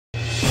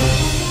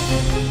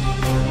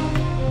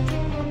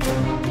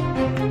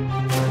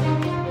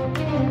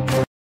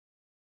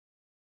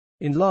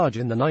Enlarged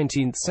in the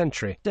 19th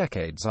century,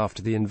 decades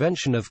after the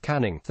invention of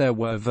canning, there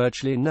were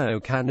virtually no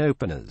can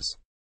openers.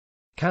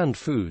 Canned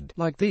food,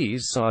 like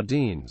these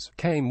sardines,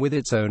 came with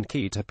its own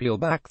key to peel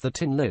back the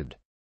tin lid.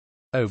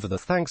 Over the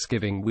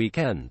Thanksgiving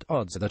weekend,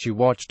 odds are that you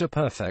watched a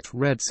perfect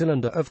red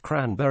cylinder of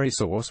cranberry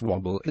sauce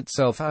wobble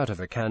itself out of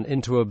a can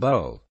into a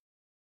bowl.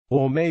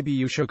 Or maybe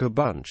you shook a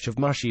bunch of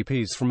mushy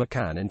peas from a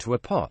can into a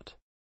pot.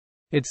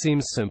 It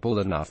seems simple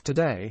enough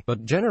today,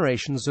 but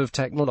generations of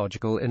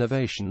technological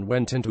innovation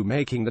went into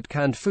making that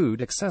canned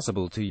food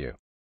accessible to you.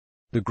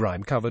 The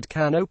grime-covered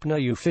can opener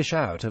you fish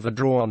out of a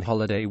drawer on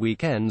holiday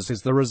weekends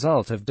is the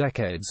result of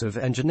decades of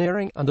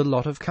engineering and a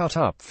lot of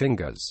cut-up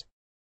fingers.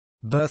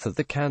 Birth of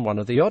the can. One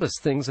of the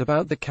oddest things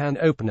about the can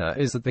opener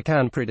is that the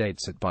can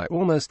predates it by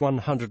almost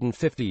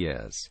 150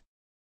 years.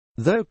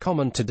 Though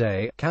common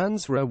today,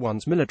 cans were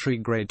once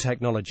military-grade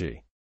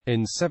technology.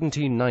 In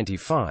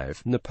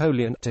 1795,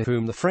 Napoleon, to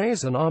whom the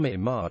phrase "an army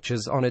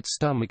marches on its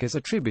stomach" is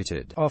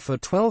attributed,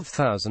 offered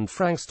 12,000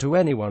 francs to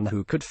anyone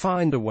who could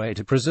find a way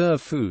to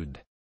preserve food.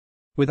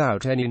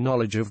 Without any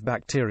knowledge of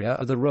bacteria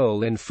or the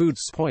role in food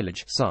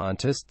spoilage,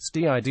 scientists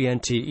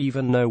didn't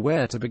even know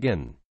where to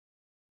begin.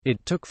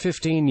 It took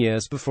 15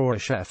 years before a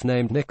chef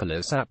named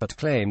Nicolas Appert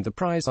claimed the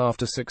prize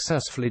after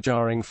successfully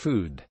jarring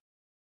food.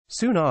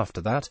 Soon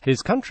after that,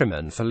 his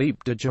countryman Philippe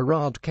de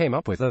Gerard came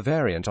up with a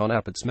variant on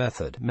Appert's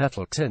method,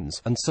 metal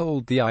tins, and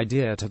sold the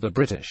idea to the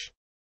British.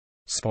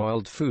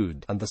 Spoiled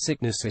food, and the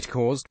sickness it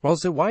caused,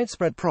 was a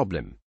widespread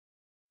problem.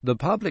 The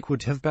public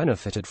would have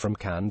benefited from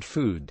canned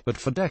food, but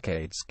for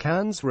decades,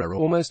 cans were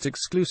almost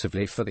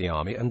exclusively for the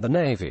Army and the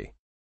Navy.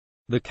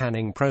 The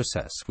canning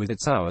process, with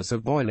its hours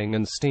of boiling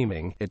and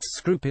steaming, its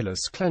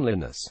scrupulous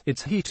cleanliness,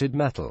 its heated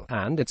metal,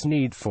 and its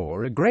need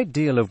for a great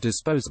deal of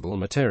disposable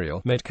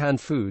material, made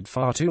canned food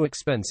far too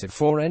expensive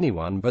for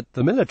anyone but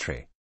the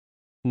military.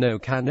 No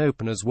can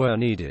openers were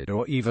needed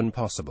or even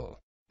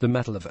possible. The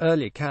metal of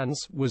early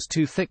cans was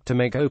too thick to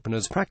make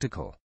openers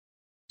practical.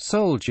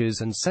 Soldiers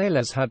and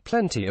sailors had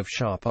plenty of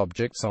sharp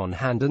objects on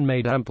hand and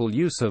made ample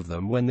use of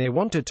them when they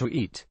wanted to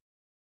eat.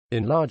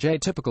 Enlarge. A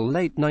typical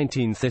late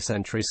 19th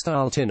century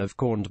style tin of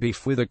corned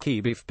beef with a key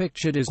beef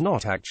pictured is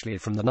not actually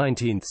from the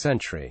 19th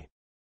century.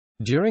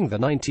 During the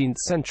 19th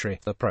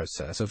century, the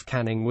process of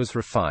canning was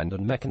refined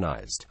and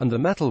mechanized, and the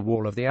metal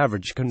wall of the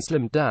average can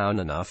slimmed down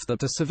enough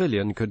that a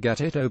civilian could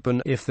get it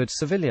open if that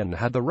civilian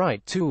had the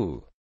right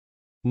tool.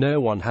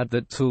 No one had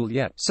that tool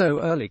yet,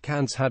 so early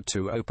cans had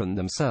to open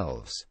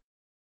themselves.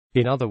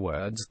 In other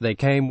words, they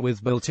came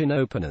with built-in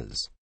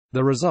openers.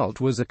 The result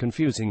was a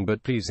confusing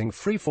but pleasing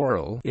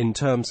free-for-all in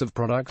terms of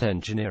product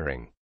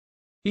engineering.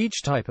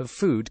 Each type of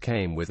food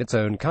came with its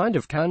own kind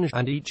of can,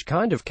 and each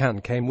kind of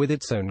can came with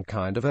its own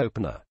kind of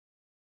opener.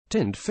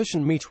 Tinned fish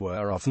and meat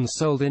were often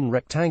sold in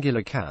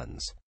rectangular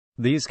cans.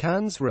 These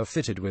cans were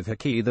fitted with a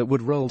key that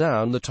would roll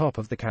down the top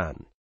of the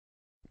can.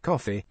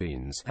 Coffee,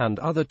 beans, and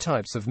other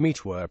types of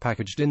meat were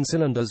packaged in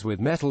cylinders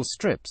with metal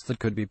strips that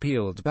could be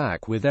peeled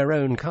back with their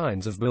own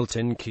kinds of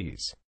built-in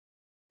keys.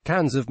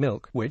 Cans of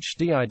milk, which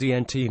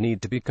didn't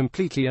need to be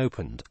completely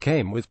opened,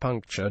 came with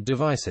puncture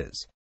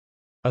devices.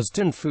 As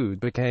tin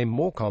food became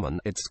more common,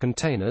 its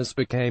containers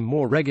became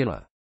more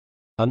regular.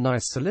 A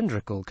nice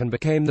cylindrical can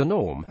became the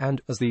norm,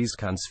 and, as these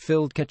cans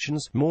filled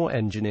kitchens, more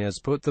engineers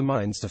put their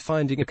minds to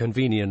finding a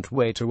convenient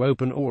way to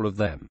open all of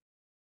them.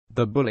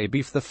 The bully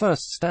beef, the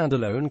first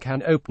standalone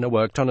can opener,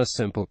 worked on a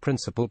simple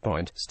principle: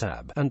 point,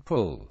 stab, and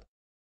pull.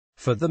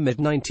 For the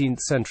mid-19th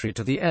century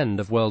to the end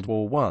of World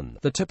War I,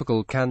 the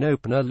typical can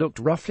opener looked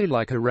roughly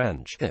like a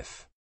wrench,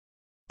 if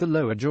the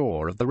lower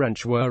jaw of the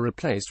wrench were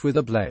replaced with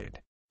a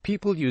blade.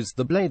 People used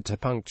the blade to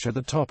puncture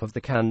the top of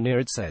the can near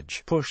its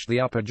edge, push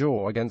the upper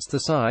jaw against the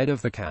side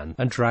of the can,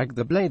 and drag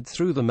the blade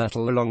through the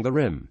metal along the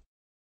rim.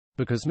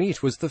 Because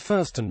meat was the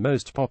first and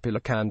most popular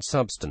canned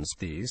substance,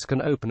 these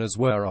can openers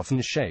were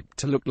often shaped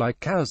to look like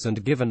cows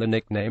and given the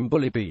nickname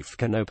bully beef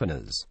can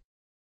openers.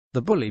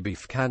 The bully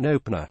beef can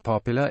opener,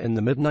 popular in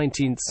the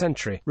mid-19th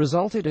century,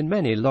 resulted in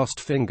many lost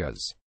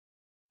fingers.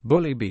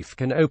 Bully beef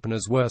can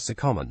openers were so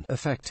common,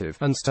 effective,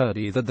 and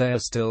sturdy that they are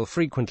still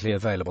frequently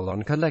available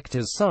on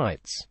collectors'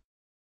 sites.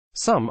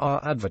 Some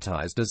are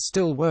advertised as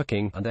still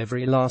working, and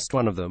every last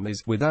one of them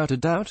is, without a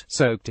doubt,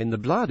 soaked in the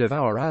blood of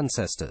our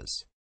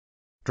ancestors.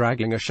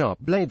 Dragging a sharp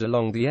blade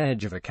along the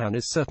edge of a can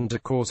is certain to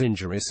cause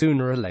injury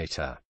sooner or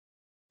later.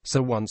 So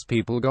once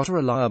people got a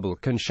reliable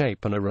can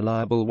shape and a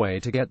reliable way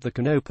to get the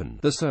can open,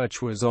 the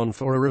search was on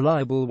for a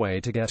reliable way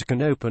to get a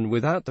can open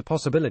without the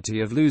possibility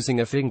of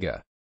losing a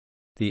finger.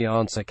 The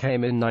answer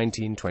came in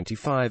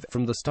 1925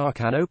 from the Star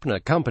Can Opener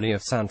Company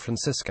of San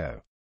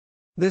Francisco.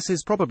 This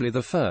is probably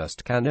the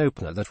first can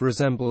opener that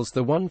resembles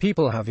the one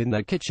people have in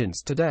their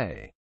kitchens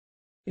today.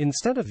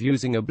 Instead of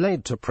using a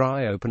blade to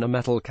pry open a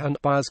metal can,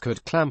 buyers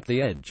could clamp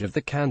the edge of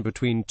the can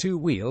between two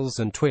wheels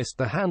and twist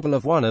the handle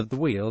of one of the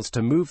wheels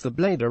to move the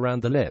blade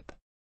around the lip.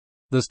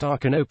 The Star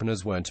Can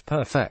openers weren't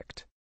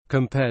perfect.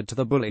 Compared to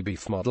the bully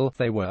beef model,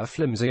 they were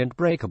flimsy and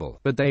breakable,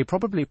 but they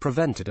probably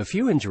prevented a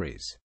few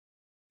injuries.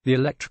 The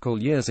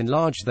electrical years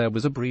enlarged. There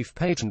was a brief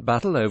patent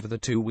battle over the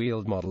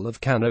two-wheeled model of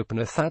can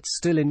opener that's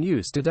still in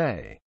use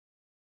today.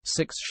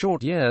 6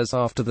 short years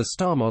after the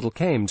Star model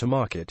came to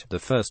market, the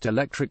first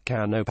electric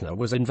can opener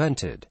was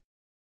invented.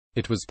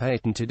 It was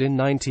patented in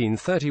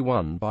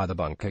 1931 by the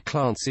Bunker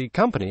Clancy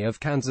Company of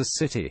Kansas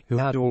City, who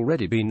had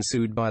already been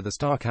sued by the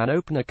Star Can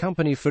Opener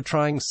Company for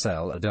trying to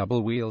sell a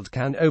double-wheeled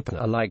can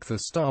opener like the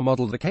Star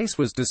model. The case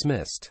was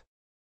dismissed.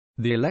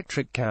 The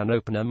electric can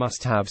opener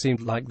must have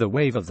seemed like the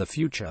wave of the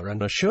future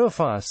and a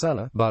surefire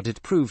seller, but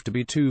it proved to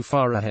be too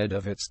far ahead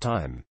of its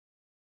time.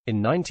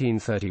 In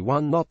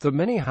 1931, not that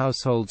many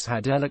households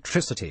had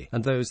electricity,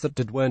 and those that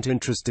did weren't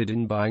interested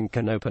in buying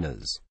can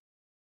openers.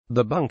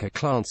 The Bunker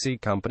Clancy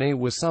Company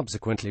was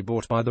subsequently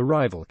bought by the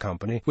rival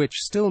company, which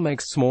still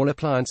makes small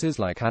appliances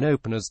like can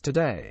openers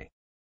today.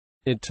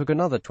 It took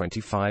another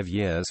 25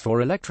 years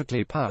for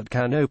electrically powered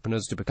can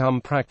openers to become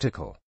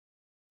practical.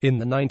 In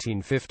the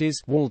 1950s,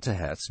 Walter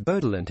Hess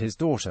Bodle and his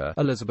daughter,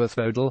 Elizabeth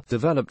Bodle,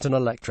 developed an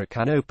electric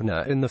can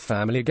opener in the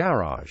family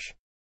garage.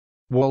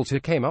 Walter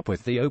came up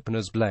with the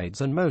opener's blades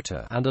and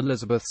motor, and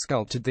Elizabeth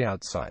sculpted the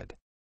outside.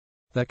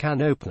 The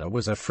can opener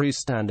was a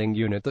freestanding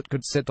unit that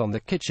could sit on the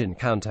kitchen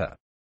counter.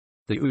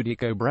 The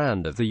Udico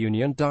brand of the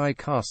Union Die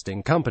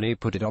Casting Company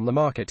put it on the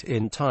market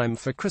in time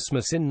for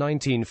Christmas in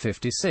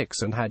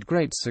 1956 and had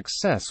great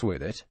success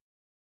with it.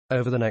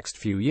 Over the next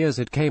few years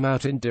it came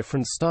out in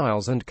different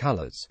styles and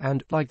colors,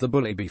 and, like the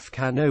Bully Beef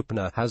can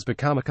opener, has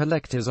become a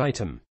collector's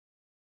item.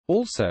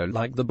 Also,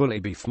 like the Bully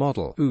Beef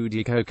model,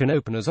 Udico can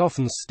openers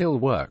often still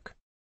work.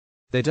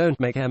 They don't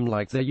make them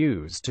like they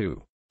used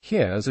to.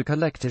 Here's a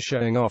collector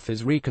showing off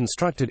his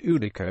reconstructed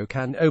Udico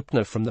can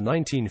opener from the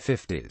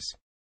 1950s.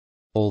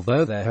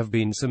 Although there have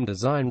been some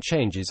design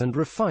changes and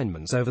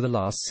refinements over the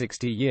last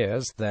 60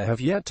 years, there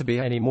have yet to be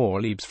any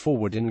more leaps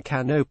forward in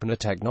can opener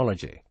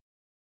technology.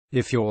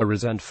 If you're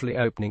resentfully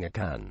opening a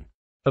can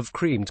of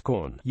creamed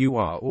corn, you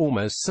are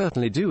almost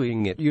certainly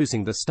doing it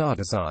using the Star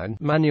design,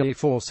 manually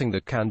forcing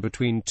the can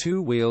between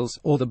two wheels,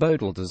 or the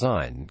Bodle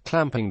design,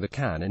 clamping the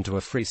can into a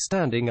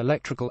freestanding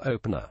electrical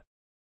opener.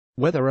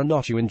 Whether or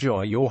not you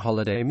enjoy your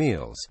holiday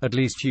meals, at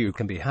least you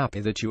can be happy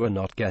that you are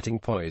not getting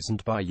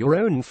poisoned by your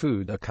own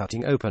food or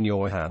cutting open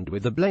your hand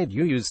with the blade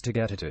you used to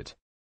get at it.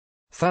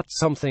 That's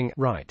something,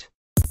 right?